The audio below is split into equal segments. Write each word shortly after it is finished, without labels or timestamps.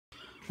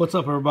What's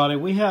up, everybody?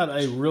 We had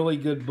a really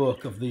good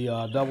book of the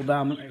Double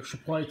Diamond Extra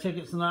Play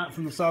tickets tonight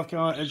from the South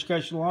Carolina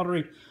Education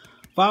Lottery.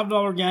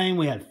 $5 game.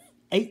 We had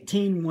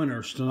 18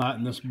 winners tonight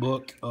in this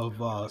book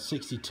of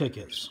 60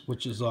 tickets,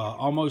 which is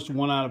almost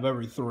 1 out of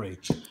every 3.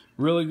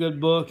 Really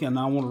good book, and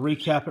I want to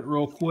recap it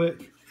real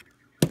quick.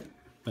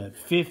 At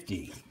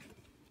 50,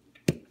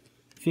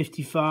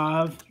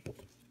 55,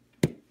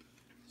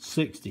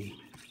 60,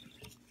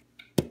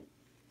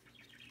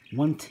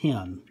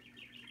 110,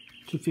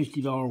 two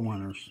 $50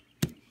 winners.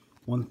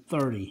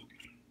 130,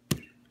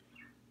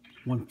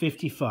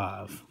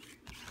 155,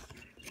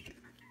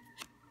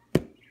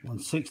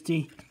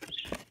 160,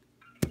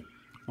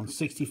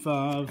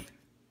 165,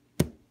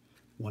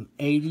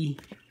 180,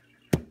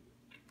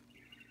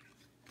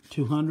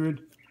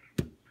 200,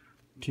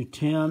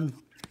 210,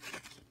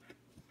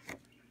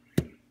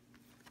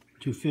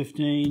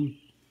 215,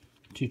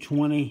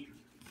 220,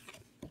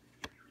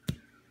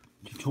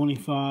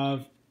 225,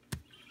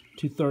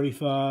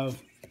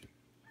 235,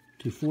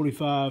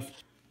 245,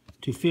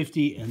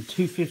 250 and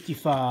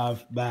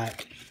 255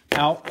 back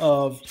out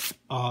of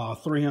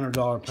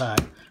 $300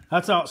 pack.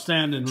 That's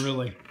outstanding,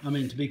 really. I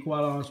mean, to be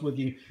quite honest with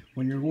you,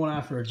 when you're going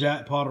after a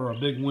jackpot or a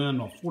big win,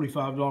 a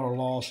 $45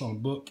 loss on a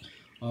book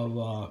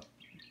of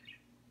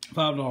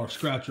 $5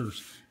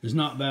 scratchers is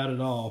not bad at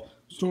all.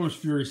 Storms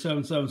Fury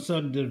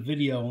 777 did a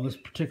video on this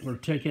particular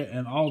ticket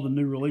and all the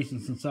new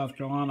releases in South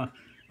Carolina.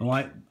 And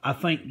I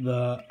think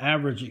the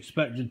average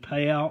expected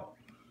payout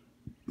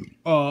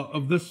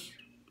of this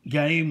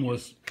game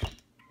was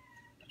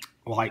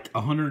like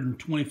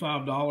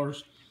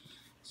 $125.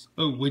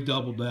 Oh, we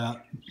doubled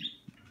that.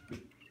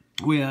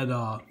 We had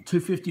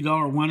two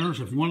 $50 winners.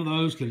 If one of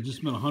those could have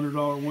just been a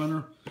 $100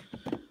 winner,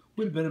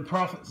 we'd have been in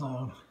profit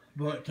zone.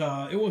 But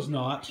it was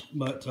not.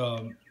 But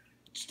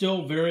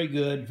still very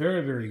good.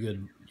 Very, very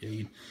good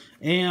indeed.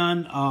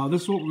 And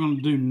this is what we're going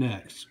to do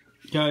next.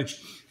 Okay.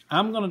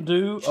 I'm going to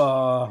do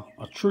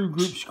a true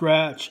group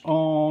scratch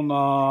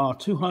on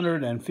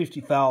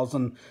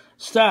 250,000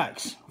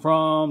 stacks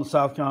from the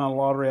South Carolina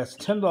Lottery. That's a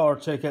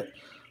 $10 ticket.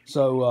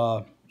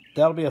 So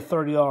that'll be a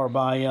 $30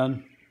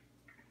 buy-in.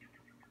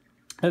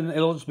 And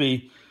it'll just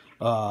be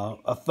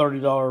a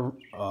 $30,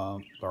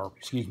 or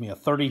excuse me, a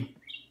 30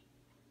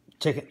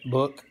 ticket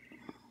book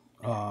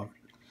of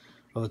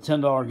the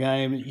 $10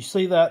 game. You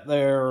see that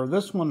there.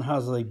 This one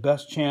has the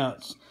best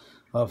chance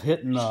of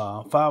hitting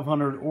a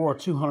 $500 or a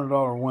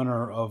 $200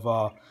 winner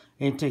of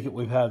any ticket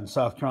we've had in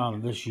South Carolina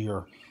this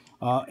year.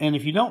 And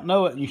if you don't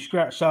know it and you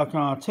scratch South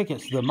Carolina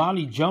tickets, the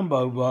Mighty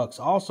Jumbo Bucks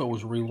also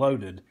was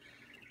reloaded.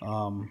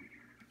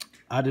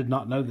 I did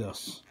not know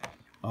this.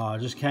 It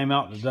just came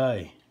out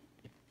today.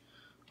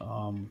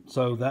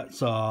 So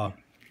that's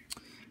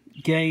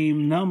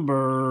game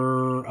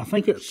number, I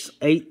think it's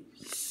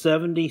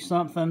 870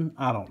 something.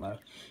 I don't know.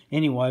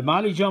 Anyway,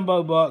 Mighty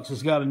Jumbo Bucks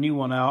has got a new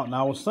one out, and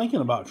I was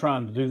thinking about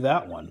trying to do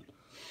that one.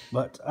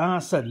 But I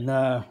said,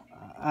 no,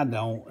 I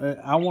don't.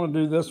 I want to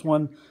do this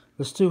one.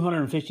 This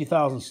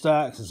 250,000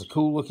 stacks is a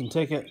cool-looking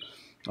ticket.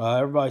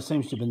 Everybody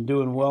seems to have been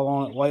doing well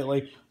on it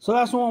lately. So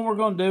that's the one we're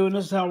going to do, and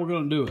this is how we're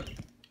going to do it.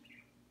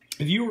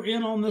 If you were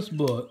in on this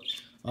book,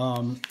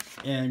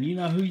 and you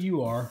know who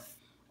you are,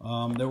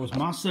 there was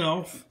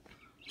myself,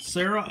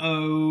 Sarah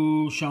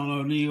O, Sean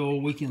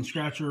O'Neill, Weekend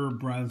Scratcher,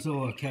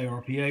 Brazilla,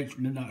 KRPH,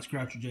 Midnight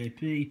Scratcher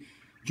JP,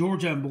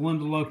 Georgia, and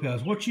Belinda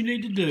Lopez. What you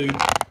need to do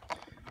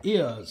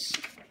is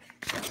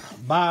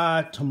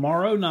by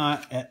tomorrow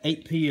night at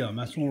 8 p.m.,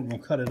 that's when we're going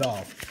to cut it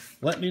off.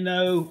 Let me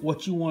know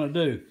what you want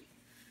to do.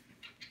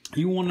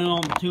 You want to know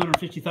on the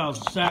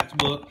 250,000 stacks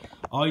book,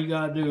 all you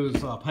got to do is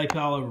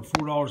PayPal over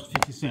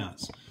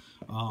 $4.50.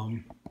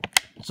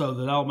 So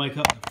that'll make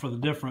up for the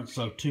difference.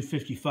 So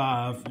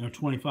 $255,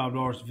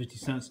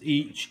 $25.50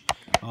 each.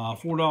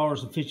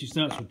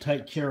 $4.50 will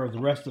take care of the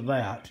rest of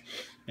that.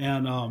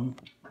 And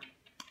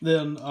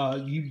then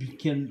you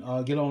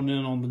can get on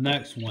in on the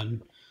next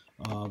one,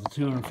 the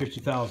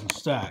 250,000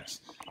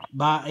 stacks.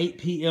 By 8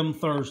 p.m.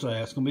 Thursday,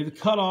 that's going to be the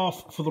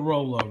cutoff for the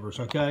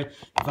rollovers, okay?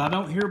 If I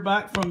don't hear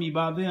back from you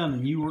by then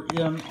and you were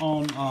in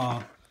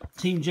on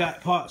Team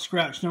Jackpot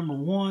Scratch number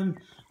 1,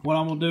 what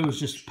I'm going to do is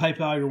just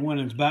PayPal your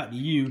winnings back to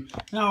you.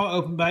 Now I'll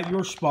open back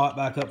your spot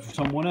back up for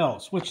someone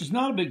else, which is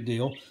not a big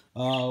deal.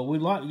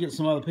 We'd like to get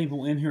some other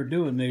people in here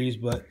doing these,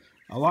 but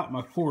I like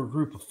my core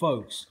group of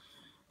folks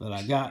that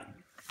I got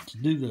to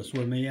do this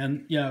with me.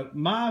 And, you know,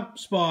 my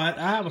spot,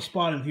 I have a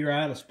spot in here.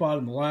 I had a spot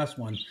in the last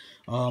one.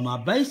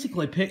 I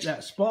basically picked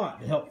that spot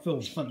to help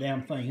fill the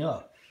damn thing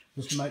up,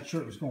 just to make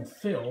sure it was going to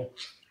fill.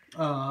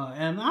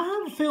 And I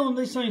have a feeling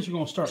these things are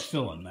going to start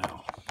filling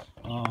now.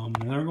 And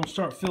they're going to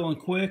start filling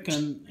quick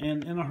and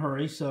in a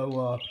hurry.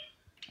 So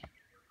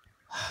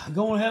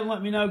go ahead and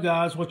let me know,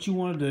 guys, what you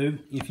want to do.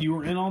 If you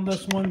were in on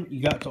this one,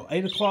 you got till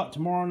 8 o'clock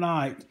tomorrow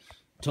night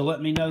to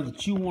let me know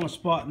that you want a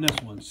spot in this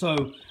one.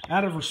 So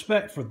out of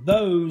respect for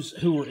those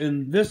who are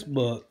in this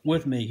book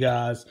with me,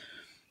 guys,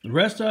 the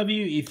rest of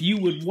you, if you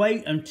would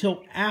wait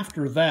until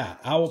after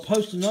that, I will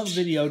post another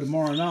video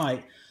tomorrow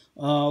night,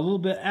 a little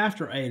bit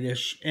after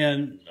 8-ish,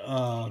 and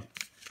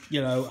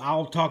you know,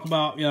 I'll talk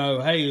about, you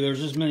know, hey,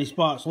 there's this many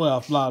spots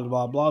left, blah,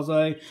 blah, blah,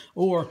 blase.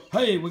 Or,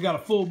 hey, we got a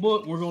full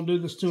book. We're going to do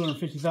this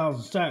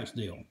 250,000 stacks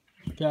deal.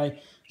 Okay?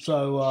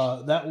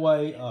 So that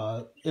way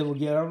it'll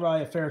give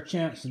everybody a fair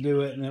chance to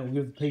do it, and it will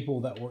give the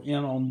people that were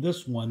in on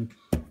this one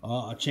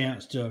a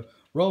chance to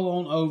roll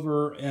on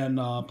over and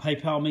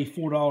PayPal me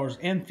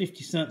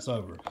 $4.50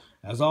 over.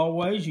 As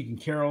always, you can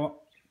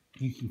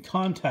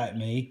contact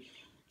me.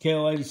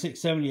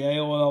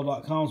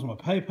 KL8670AOL.com is my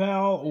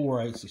PayPal, or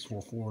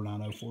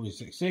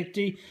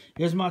 8644904660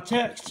 is my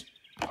text.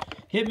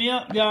 Hit me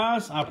up,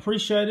 guys. I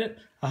appreciate it.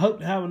 I hope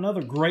to have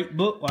another great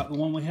book like the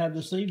one we had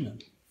this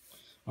evening.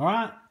 All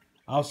right.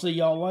 I'll see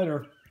y'all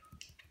later.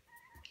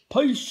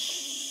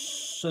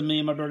 Peace. And me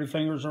and my dirty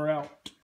fingers are out.